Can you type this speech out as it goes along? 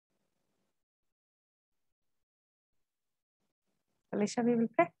Alicia, we will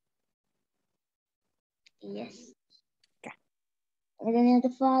pray. Yes. Okay. In the name of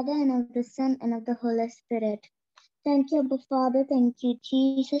the Father, and of the Son, and of the Holy Spirit. Thank you, Abba Father. Thank you,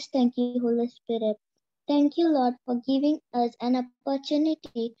 Jesus. Thank you, Holy Spirit. Thank you, Lord, for giving us an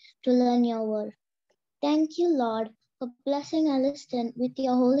opportunity to learn your word. Thank you, Lord, for blessing Aliston with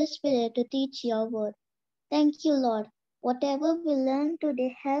your Holy Spirit to teach your word. Thank you, Lord. Whatever we learn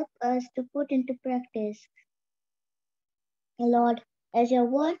today, help us to put into practice. Lord, as your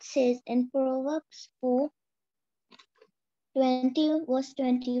word says in Proverbs 4:20, verse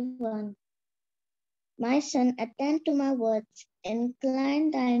 21. My son, attend to my words,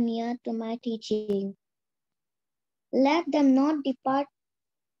 incline thine ear to my teaching. Let them not depart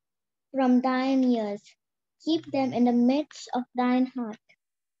from thine ears. Keep them in the midst of thine heart.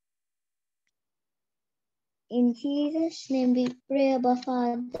 In Jesus' name we pray, Abba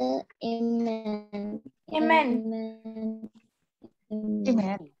Father. Amen. Amen.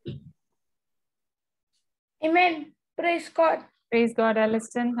 Amen. Amen. Praise God. Praise God,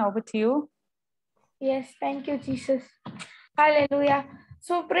 Aliston. Over to you. Yes, thank you, Jesus. Hallelujah.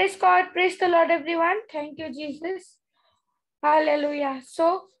 So praise God, praise the Lord, everyone. Thank you, Jesus. Hallelujah.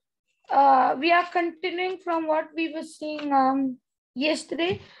 So we are continuing from what we were seeing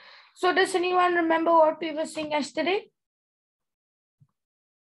yesterday. So does anyone remember what we were seeing yesterday?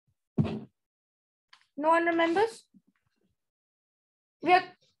 No one remembers?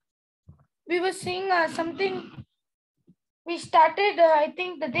 We were seeing something. We started, I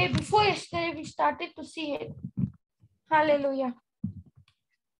think the day before yesterday, we started to see it. Hallelujah.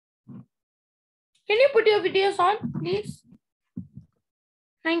 Can you put your videos on, please?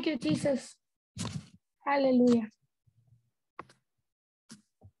 Thank you, Jesus. Hallelujah.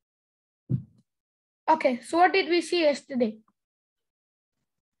 Okay, so what did we see yesterday?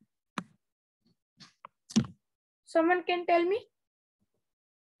 Someone can tell me?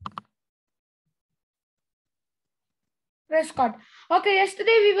 Praise God. Okay,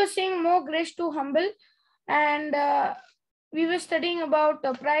 yesterday we were seeing more grace to humble, and we were studying about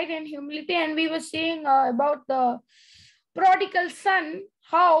pride and humility, and we were seeing about the prodigal son,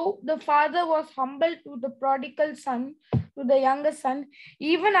 how the father was humble to the prodigal son, to the younger son,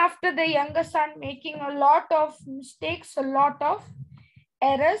 even after the younger son making a lot of mistakes, a lot of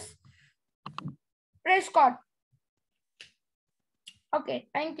errors. Praise God. Okay,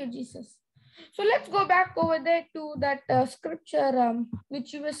 thank you, Jesus. So let's go back over there to that scripture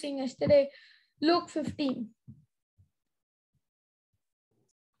which you were seeing yesterday, Luke 15.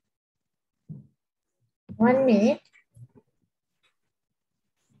 1 minute.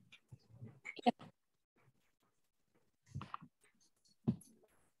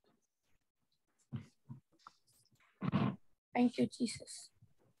 Thank you, Jesus.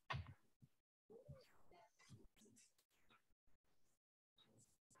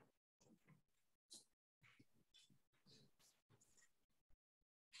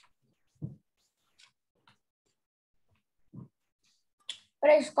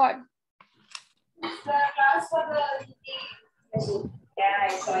 Praise God. Yeah, I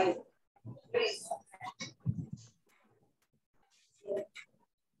saw it. Please.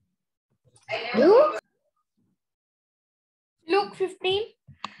 Luke 15,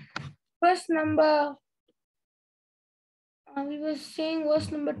 verse number, we were saying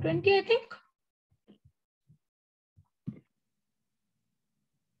verse number 20, I think.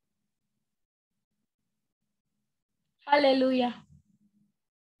 Hallelujah.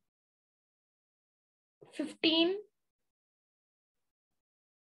 15,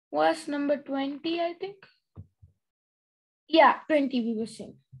 verse number 20, I think. Yeah, 20 we were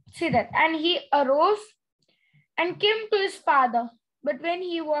saying. See that. And he arose and came to his father. But when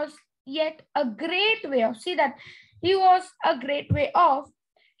he was yet a great way off, see that he was a great way off,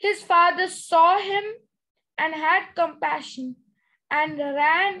 his father saw him and had compassion and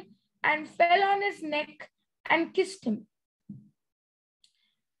ran and fell on his neck and kissed him.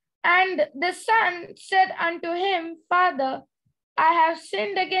 And the son said unto him, Father, I have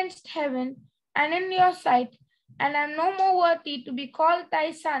sinned against heaven and in your sight, and am no more worthy to be called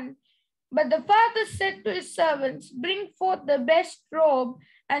thy son. But the father said to his servants, Bring forth the best robe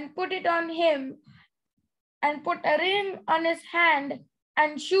and put it on him, and put a ring on his hand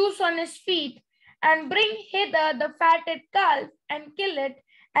and shoes on his feet, and bring hither the fatted calf and kill it,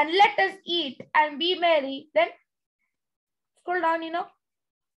 and let us eat and be merry. Then scroll down,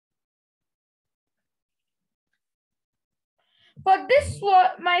 For this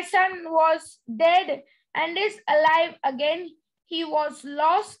my son was dead and is alive again. He was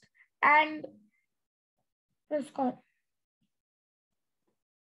lost and, praise God,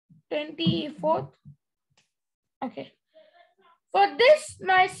 24th. Okay. For this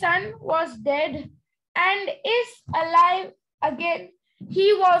my son was dead and is alive again.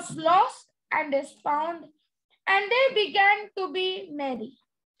 He was lost and is found. And they began to be merry.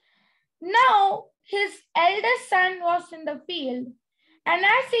 Now his eldest son was in the field, and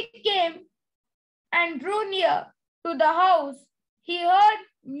as he came and drew near to the house, he heard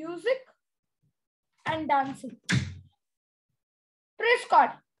music and dancing. Praise God.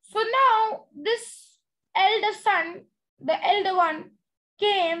 So now this elder son, the elder one,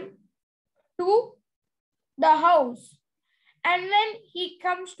 came to the house. And when he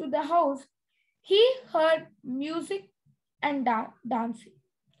comes to the house, he heard music and dancing.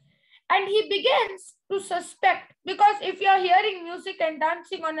 And he begins to suspect, because if you're hearing music and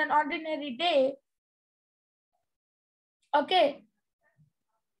dancing on an ordinary day, okay,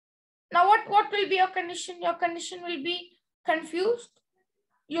 now what will be your condition? Your condition will be confused.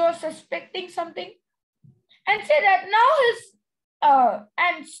 You're suspecting something. And say that now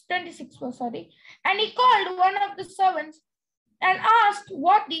and 26 was sorry. And he called one of the servants and asked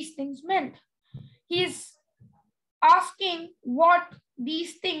what these things meant. He's asking what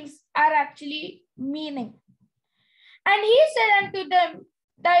these things are actually meaning. And he said unto them,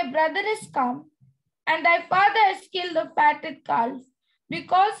 thy brother is come, and thy father has killed the fatted calf,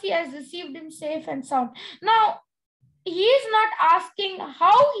 because he has received him safe and sound. Now, he is not asking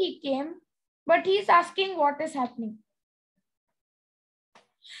how he came, but he is asking what is happening.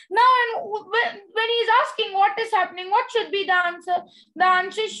 Now, when he is asking what is happening, what should be the answer? The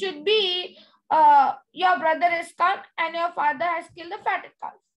answer should be, your brother is come and your father has killed the fatted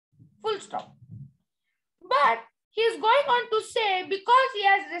calf. Full stop. But he is going on to say, because he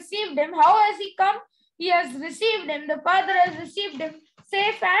has received him, how has he come? He has received him. The father has received him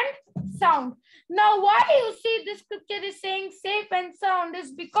safe and sound. Now, why you see this scripture is saying safe and sound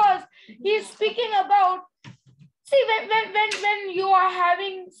is because he is speaking about, see, when you are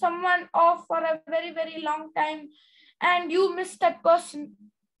having someone off for a very, very long time and you miss that person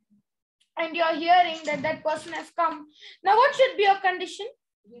and you're hearing that that person has come. Now, what should be your condition?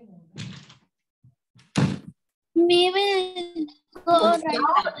 We will go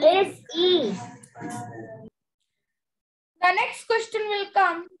right. The next question will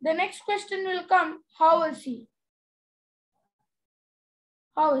come. The next question will come. How is he?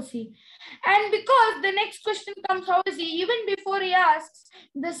 How is he? And because the next question comes, how is he? Even before he asks,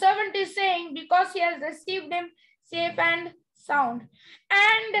 the servant is saying, because he has received him safe and sound.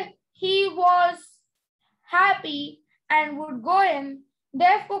 And he was happy and would go in.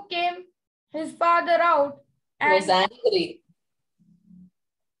 Therefore came his father out and was angry.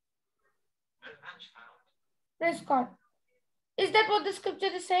 Praise God. Is that what the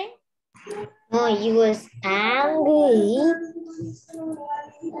scripture is saying? No, he was angry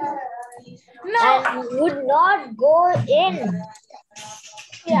No. and would not go in.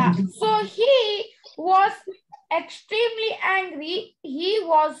 Yeah. So he was extremely angry. He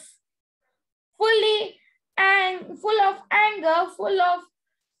was full of anger, full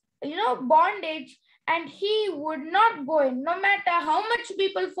of bondage, and he would not go in. No matter how much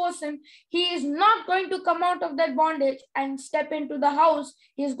people force him, he is not going to come out of that bondage and step into the house.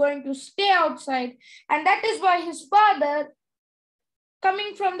 He is going to stay outside. And that is why his father,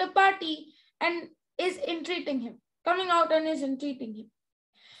 coming from the party, and is entreating him, coming out and is entreating him.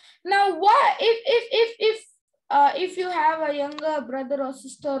 Now, why, if you have a younger brother or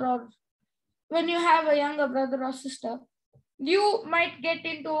sister, or when you have a younger brother or sister, you might get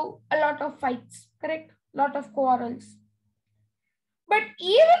into a lot of fights, correct? A lot of quarrels. But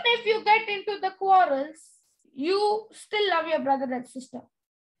even if you get into the quarrels, you still love your brother and sister.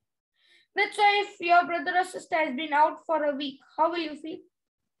 That's why if your brother or sister has been out for a week, how will you feel?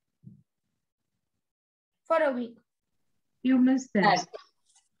 For a week. You miss them.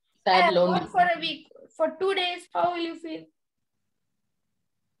 Sad, lonely. For a week, for 2 days, how will you feel?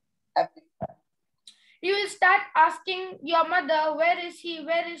 Happy. You will start asking your mother, where is he?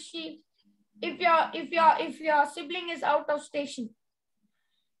 Where is she? If your sibling is out of station.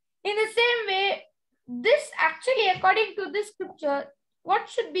 In the same way, this actually, according to this scripture, what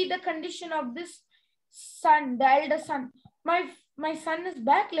should be the condition of this son, the elder son? My son is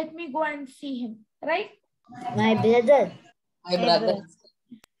back. Let me go and see him. Right? My brother. My brother.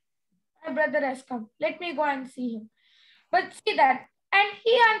 My brother has come. Let me go and see him. But see that. And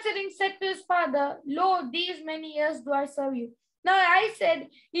he answering said to his father, lo, these many years do I serve you. Now I said,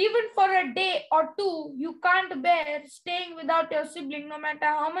 even for a day or two, you can't bear staying without your sibling, no matter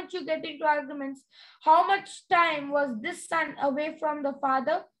how much you get into arguments. How much time was this son away from the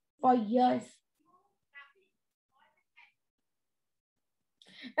father? For years.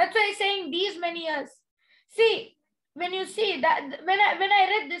 That's why he's saying these many years. See, when you see that, when I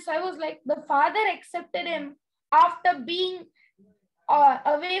read this, I was like, the father accepted him after being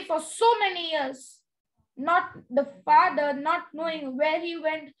away for so many years. Not the father not knowing where he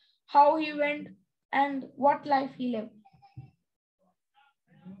went, how he went, and what life he lived.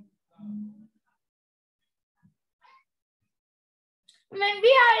 When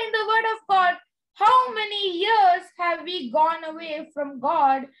we are in the Word of God, how many years have we gone away from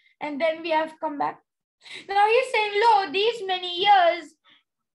God and then we have come back? Now he's saying, Lord, these many years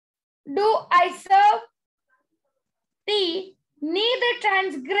do I serve thee, neither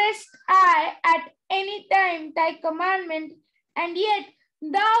transgressed I at any time thy commandment, and yet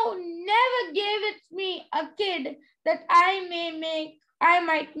thou never gavest me a kid that I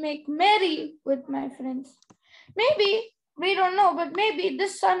might make merry with my friends. Maybe, we don't know, but maybe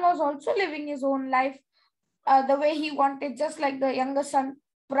this son was also living his own life the way he wanted, just like the younger son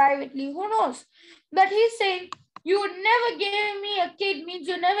privately. Who knows? But he's saying, you never gave me a kid, means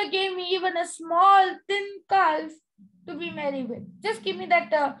you never gave me even a small thin calf to be merry with. Just give me that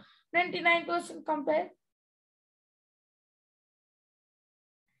 29% compare.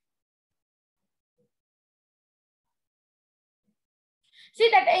 See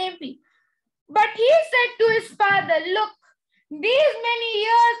that AMP. But he said to his father, look, these many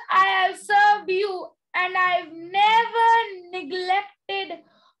years I have served you, and I've never neglected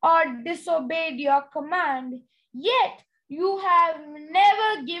or disobeyed your command. Yet you have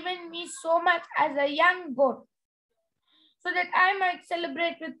never given me so much as a young goat, so that I might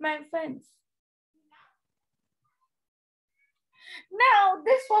celebrate with my friends. Now,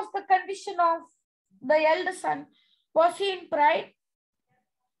 this was the condition of the elder son. Was he in pride?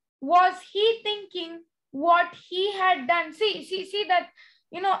 Was he thinking what he had done? See that,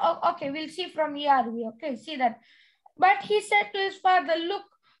 okay, we'll see from ERV, okay, see that. But he said to his father, look,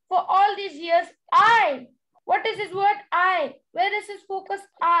 for all these years, what is his word? Where is his focus?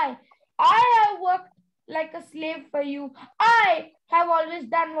 I have worked like a slave for you. I have always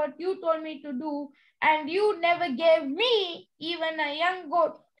done what you told me to do, and you never gave me even a young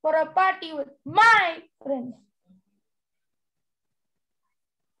goat for a party with my friends.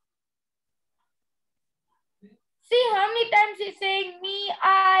 See how many times he's saying me,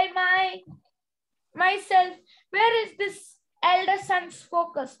 I, myself. Where is this elder son's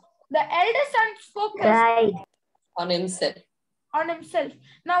focus? The elder son's focus Right. On himself. on himself.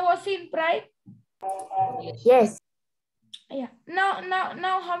 Now, was he in pride? Yes. Yeah. Now,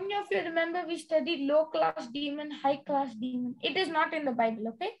 how many of you remember we studied low class demon, high class demon? It is not in the Bible,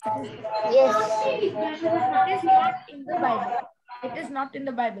 okay? Yes. It is not in the Bible. It is not in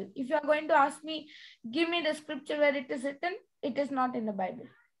the Bible. If you are going to ask me, give me the scripture where it is written, it is not in the Bible.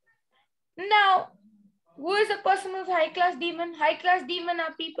 Now, who is a person who's high class demon? High class demon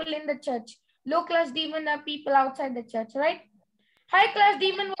are people in the church. Low class demon are people outside the church, right? High class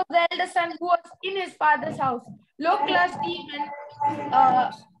demon was the elder son who was in his father's house. Low class demon,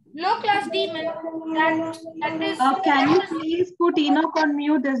 that is. Can you please put Enoch on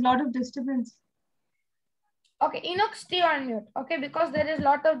mute? There's a lot of disturbance. Okay, Enoch, stay on mute, okay, because there is a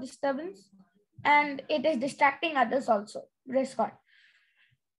lot of disturbance and it is distracting others also. Praise God.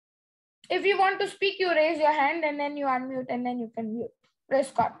 If you want to speak, you raise your hand and then you unmute and then you can mute.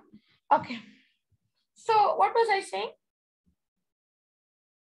 Praise God. Okay. So what was I saying?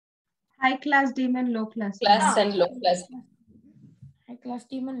 High class demon, low class. Class and low class. High class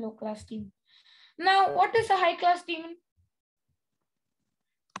demon, low class demon. Now, what is a high class demon?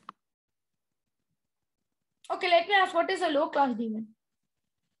 Okay, let me ask, what is a low class demon?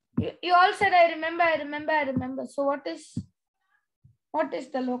 You all said, I remember. So what is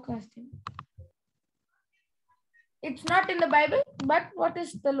the low class demon? It's not in the Bible, but what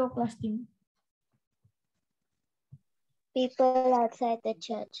is the low class demon? People outside the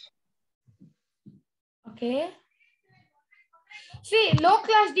church. Okay. See, low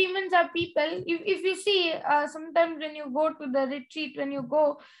class demons are people. If you see, sometimes when you go to the retreat,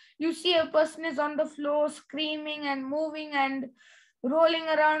 you see a person is on the floor screaming and moving and rolling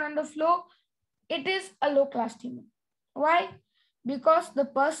around on the floor. It is a low class demon. Why? Because the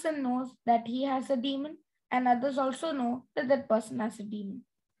person knows that he has a demon and others also know that that person has a demon.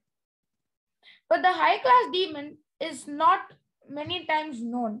 But the high class demon is not many times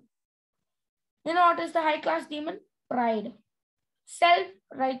known. You know what is the high class demon? Pride.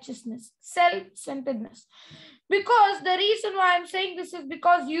 Self-righteousness, self-centeredness. Because the reason why I'm saying this is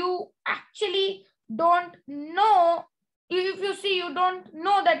because you actually don't know. If you see, you don't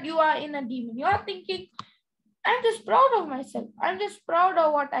know that you are in a demon. You are thinking, I'm just proud of myself. I'm just proud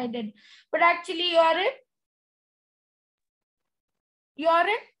of what I did. But actually you are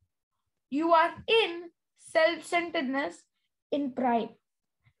in self-centeredness, in pride.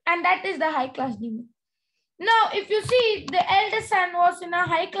 And that is the high-class demon. Now, if you see, the elder son was in a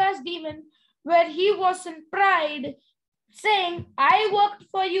high-class demon where he was in pride, saying, I worked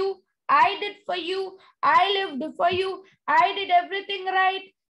for you, I did for you, I lived for you, I did everything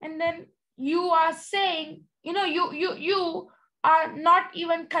right. And then you are saying, you are not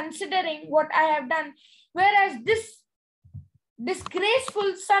even considering what I have done. Whereas this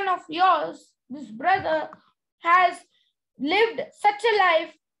disgraceful son of yours, this brother, has lived such a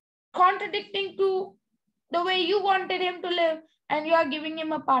life contradicting to the way you wanted him to live, and you are giving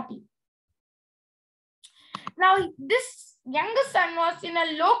him a party. Now, this younger son was in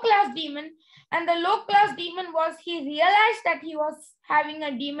a low-class demon, and the low-class demon was, he realized that he was having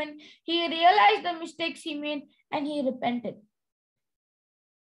a demon. He realized the mistakes he made, and he repented.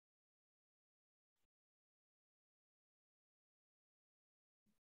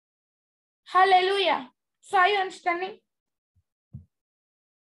 Hallelujah. So are you understanding?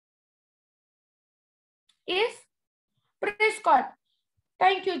 Yes? Praise God.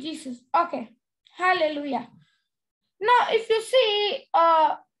 Thank you, Jesus. Okay. Hallelujah. Now, if you see,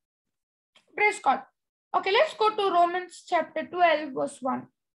 praise God. Okay, let's go to Romans chapter 12, verse 1.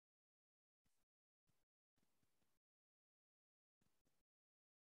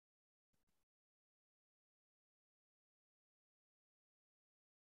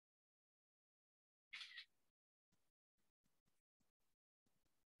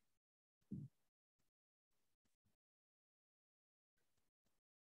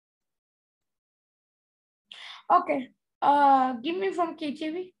 Okay, give me from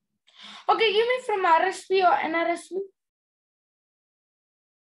KJV. Okay, give me from RSV or NRSV.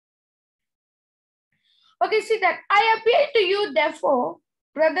 Okay, see that. I appeal to you, therefore,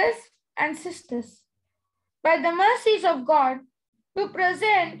 brothers and sisters, by the mercies of God, to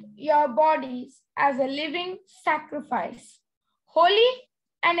present your bodies as a living sacrifice, holy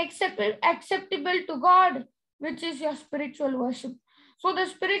and acceptable to God, which is your spiritual worship. So the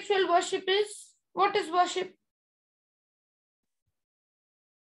spiritual worship is, what is worship?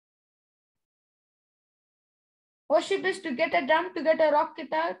 Worship is to get a drum, to get a rock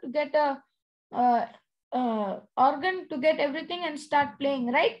guitar, to get a organ, to get everything and start playing,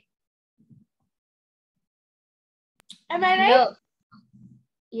 right? Am I right? No.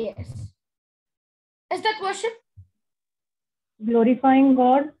 Yes. Is that worship? Glorifying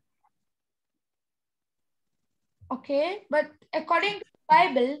God. Okay, but according to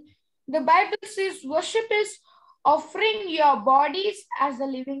the Bible says worship is offering your bodies as a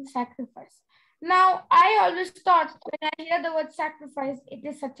living sacrifice. Now, I always thought when I hear the word sacrifice, it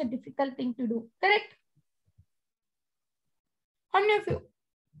is such a difficult thing to do. Correct? How many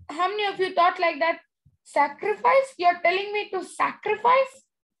of you thought like that? Sacrifice? You're telling me to sacrifice?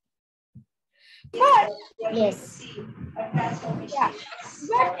 But, Yes. yeah.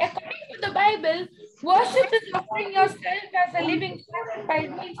 But according to the Bible, worship is offering yourself as a living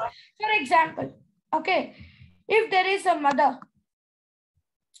sacrifice. Means, for example, okay, if there is a mother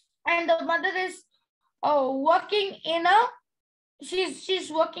and the mother is working in a, she's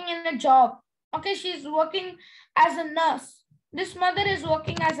working in a job. Okay, she's working as a nurse. This mother is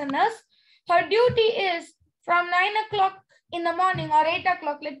working as a nurse. Her duty is from 9 o'clock in the morning or 8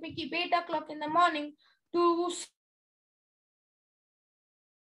 o'clock, let me keep 8 o'clock in the morning to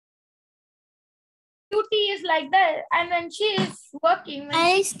duty is like that. And when she is working,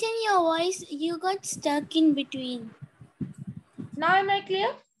 Ariston, your voice, you got stuck in between. now am I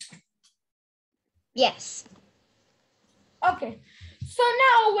clear? Yes. Okay. So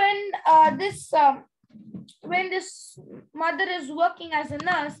now when this mother is working as a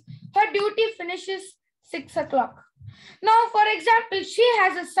nurse, her duty finishes 6 o'clock. Now, for example, she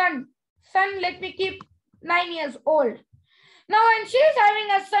has a son, let me keep 9 years old. Now, when she is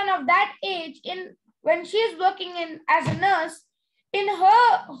having a son of that age, when she is working as a nurse, in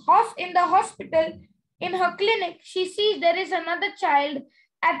the hospital, in her clinic, she sees there is another child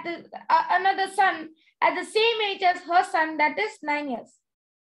another son at the same age as her son, that is 9 years.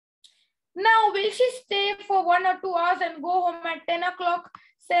 Now, will she stay for 1 or 2 hours and go home at 10 o'clock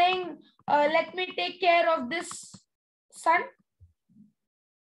saying, let me take care of this son,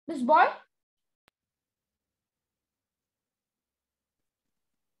 this boy?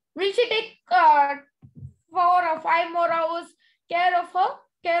 Will she take 4 or 5 more hours care of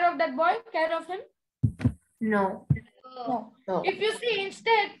that boy, care of him? No. No. No. If you see,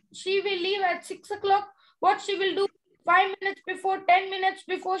 instead, she will leave at 6 o'clock. What she will do, 5 minutes before, 10 minutes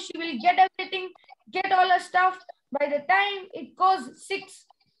before, she will get everything, get all her stuff. By the time it goes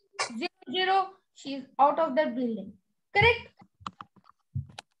 6:00, she's out of that building. Correct?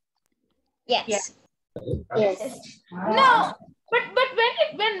 Yes. Yes. Yes. No, but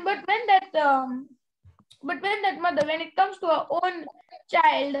when that mother, when it comes to her own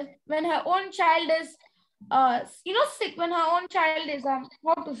child, when her own child is sick, when her own child is how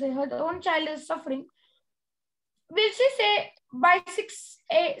to say, her own child is suffering, will she say by 6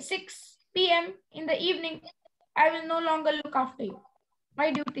 p.m. in the evening, I will no longer look after you,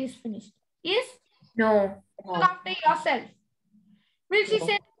 my duty is finished? Yes? No. Look after yourself. Will she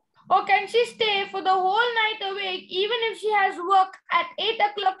say, or can she stay for the whole night awake, even if she has work at 8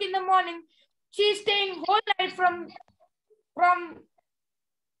 o'clock in the morning? She is staying whole night from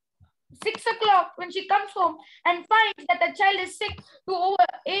 6 o'clock when she comes home and finds that the child is sick to over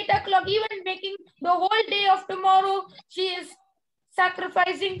 8 o'clock, even making the whole day of tomorrow. She is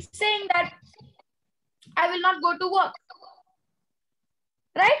sacrificing, saying that I will not go to work.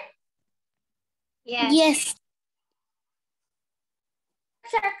 Right? Yes.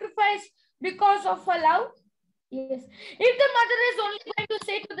 Sacrifice because of her love? Yes. If the mother is only going to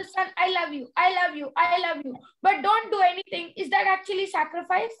say to the son, I love you, I love you, I love you, but don't do anything, is that actually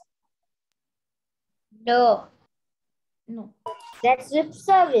sacrifice? No. No. That's lip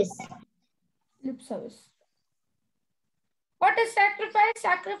service. Lip service. What is sacrifice?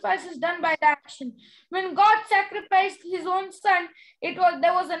 Sacrifice is done by the action. When God sacrificed his own son,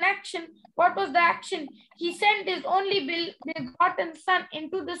 there was an action. What was the action? He sent his only begotten son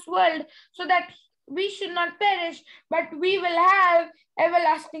into this world so that we should not perish, but we will have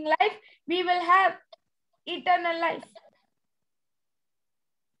everlasting life. We will have eternal life.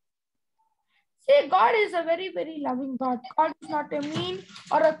 See, God is a very, very loving God. God is not a mean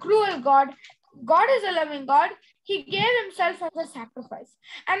or a cruel God. God is a loving God. He gave himself as a sacrifice.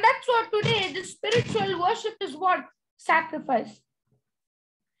 And that's what today the spiritual worship is what? Sacrifice.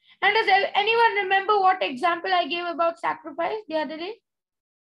 And does anyone remember what example I gave about sacrifice the other day?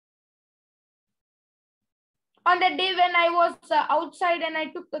 On the day when I was outside and I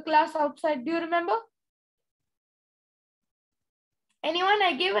took the class outside. Do you remember? Anyone?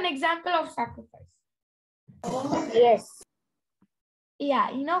 I gave an example of sacrifice. Yes.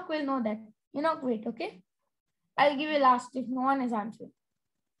 Yeah, Enoch will know that. Enoch, wait, okay? I'll give you last if no one is answering.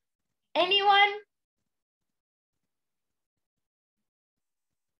 Anyone?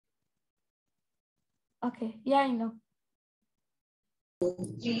 Okay, yeah, I know.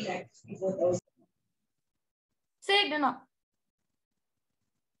 Say it, Enoch.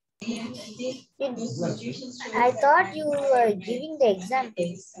 I thought you were giving the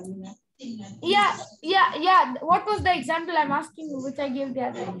examples. Yeah. What was the example I'm asking you, which I gave the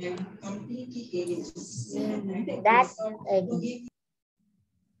other day? That How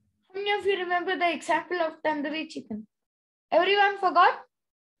many of you remember the example of tandoori chicken? Everyone forgot?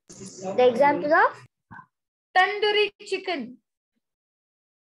 the example of Tandoori chicken.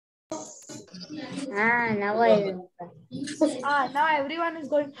 now I remember. Now everyone is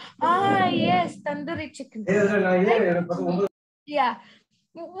going, yes, tandoori chicken. Yeah.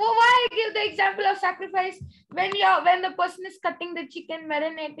 Why give the example of sacrifice? When the person is cutting the chicken,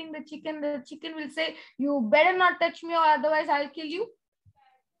 marinating the chicken will say, you better not touch me or otherwise I'll kill you.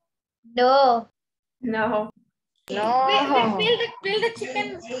 No. No. Will the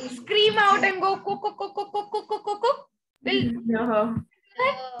chicken scream out and go cook, cook, cook, cook, cook, cook, cook, cook, cook? No.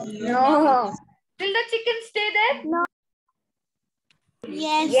 No. Will the chicken stay there? No.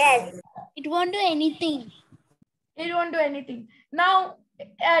 Yes. Yes. It won't do anything. It won't do anything. Now,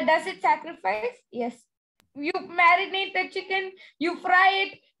 does it sacrifice? Yes. You marinate the chicken, you fry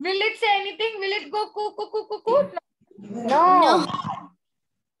it. Will it say anything? Will it go cook, cook, cook, cook, cook? No.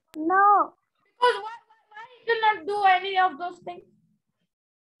 No. Because why it will not do any of those things?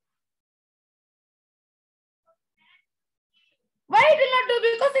 Why it will not do?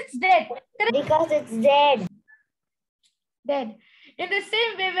 Because it's dead. Correct? Because it's dead. Dead. In the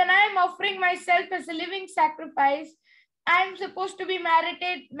same way, when I am offering myself as a living sacrifice, I am supposed to be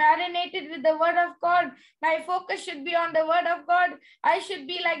marinated with the word of God. My focus should be on the word of God. I should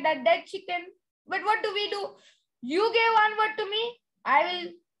be like that dead chicken. But what do? You gave one word to me. I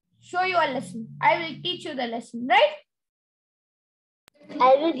will show you a lesson. I will teach you the lesson, right?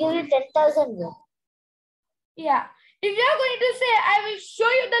 I will give you 10,000 words. Yeah. If you are going to say, I will show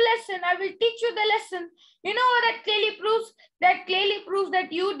you the lesson, I will teach you the lesson, you know what that clearly proves? That clearly proves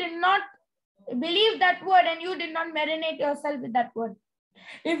that you did not believe that word and you did not marinate yourself with that word.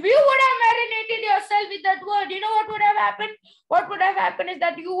 If you would have marinated yourself with that word, you know what would have happened? What would have happened is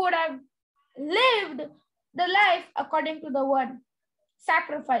that you would have lived the life according to the word.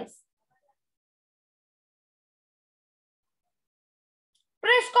 Sacrifice.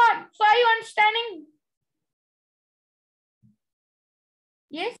 Praise God. So are you understanding?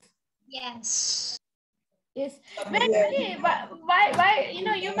 Yes? Yes. Yes. Why,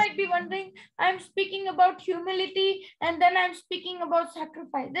 you might be wondering, I'm speaking about humility and then I'm speaking about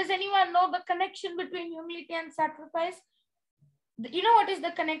sacrifice. Does anyone know the connection between humility and sacrifice? You know what is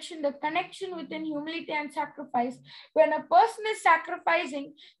the connection? The connection within humility and sacrifice. When a person is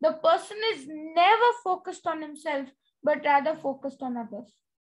sacrificing, the person is never focused on himself, but rather focused on others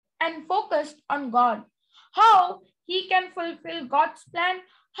and focused on God. How he can fulfill God's plan,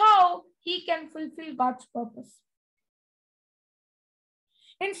 how he can fulfill God's purpose.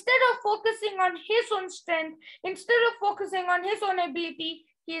 Instead of focusing on his own strength, instead of focusing on his own ability,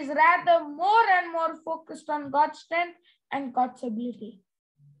 he is rather more and more focused on God's strength and God's ability.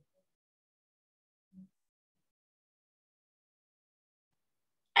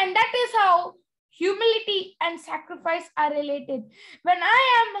 And that is how humility and sacrifice are related. When I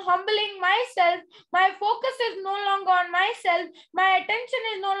am humbling myself, my focus is no longer on myself, my attention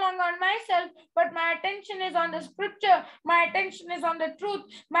is no longer on myself, but my attention is on the scripture, my attention is on the truth,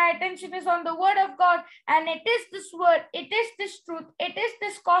 my attention is on the word of God. And it is this word, it is this truth, it is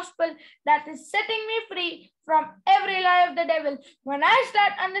this gospel that is setting me free from every lie of the devil. When I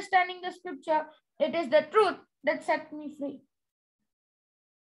start understanding the scripture, it is the truth that sets me free.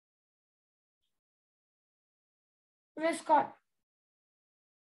 Praise God.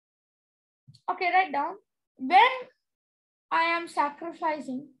 Okay, write down. When I am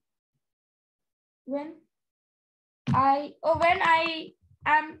sacrificing, when I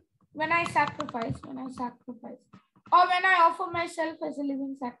sacrifice, or when I offer myself as a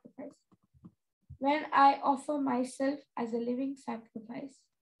living sacrifice. When I offer myself as a living sacrifice.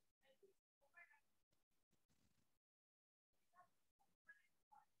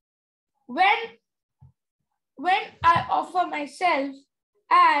 When I offer myself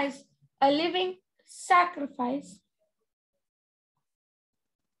as a living sacrifice,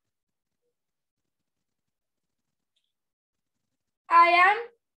 I am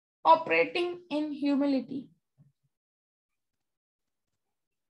operating in humility.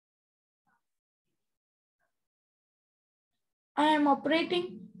 I am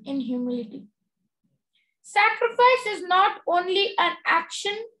operating in humility. Sacrifice is not only an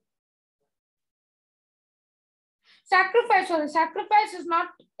action. Sacrifice is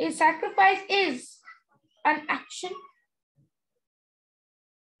an action.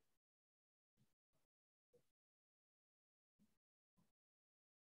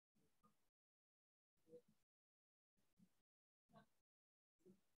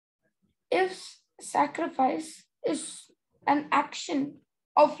 If sacrifice is an action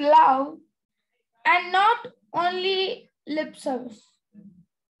of love and not only lip service.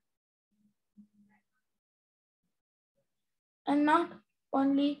 And not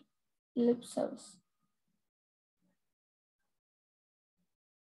only lip service.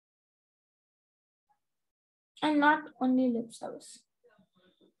 And not only lip service.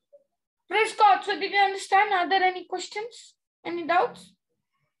 Praise God. So did you understand? Are there any questions? Any doubts?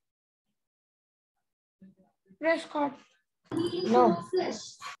 Praise God. No.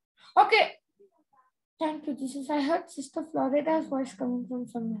 Okay. Thank you, Jesus. I heard Sister Florida's voice coming from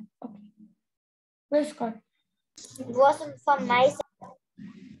somewhere. Okay. Praise God. It wasn't from my side.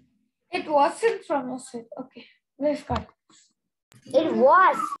 It wasn't from your side. Okay. Praise God. It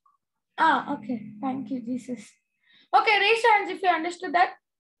was. Okay. Thank you, Jesus. Okay, raise your hands if you understood that.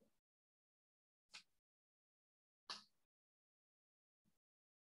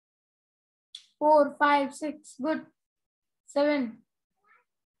 Four, 5, 6, good. 7,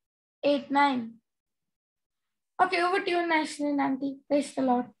 8, 9. Okay, over to you, National Auntie. Praise the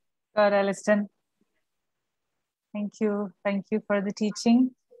Lord. God, Aliston. Thank you. Thank you for the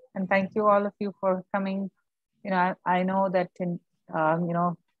teaching. And thank you all of you for coming. I know that in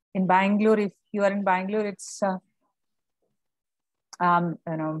Bangalore, if you are in Bangalore,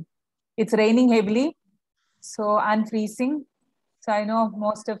 it's raining heavily. So I'm freezing. So I know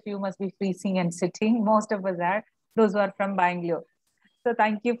most of you must be freezing and sitting. Most of us are, those who are from Bangalore. So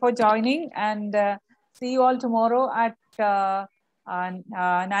thank you for joining, and see you all tomorrow at 9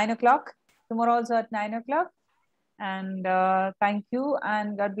 o'clock. Tomorrow also at 9 o'clock. And thank you,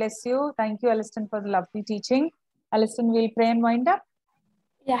 and God bless you. Thank you, Aliston, for the lovely teaching. Aliston, will pray and wind up?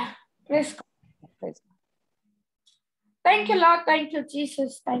 Yeah. Praise God. Thank you, Lord. Thank you,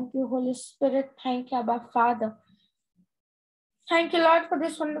 Jesus. Thank you, Holy Spirit. Thank you, Abba Father. Thank you, Lord, for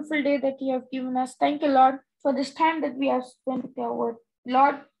this wonderful day that you have given us. Thank you, Lord, for this time that we have spent with your word.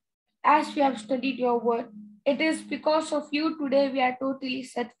 Lord, as we have studied your word, it is because of you today we are totally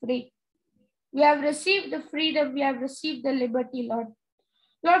set free. We have received the freedom, we have received the liberty, Lord.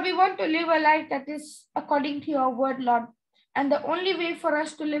 Lord, we want to live a life that is according to your word, Lord. And the only way for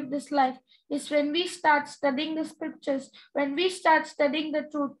us to live this life is when we start studying the scriptures, when we start studying the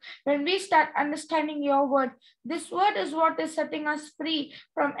truth, when we start understanding your word. This word is what is setting us free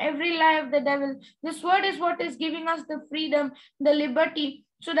from every lie of the devil. This word is what is giving us the freedom, the liberty,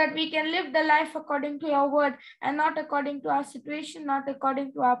 so that we can live the life according to your word and not according to our situation, not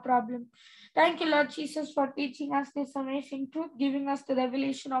according to our problem. Thank you, Lord Jesus, for teaching us this amazing truth, giving us the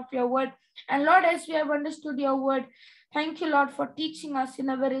revelation of your word. And Lord, as we have understood your word, thank you, Lord, for teaching us in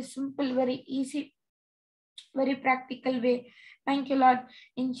a very simple, very easy, very practical way. Thank you, Lord.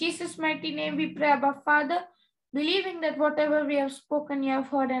 In Jesus' mighty name we pray, Abba Father, believing that whatever we have spoken, you have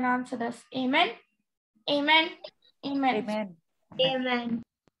heard and answered us. Amen. Amen. Amen. Amen. Amen.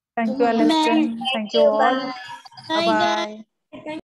 Thank you, Alistair. Thank you all. Bye, guys. Bye-bye.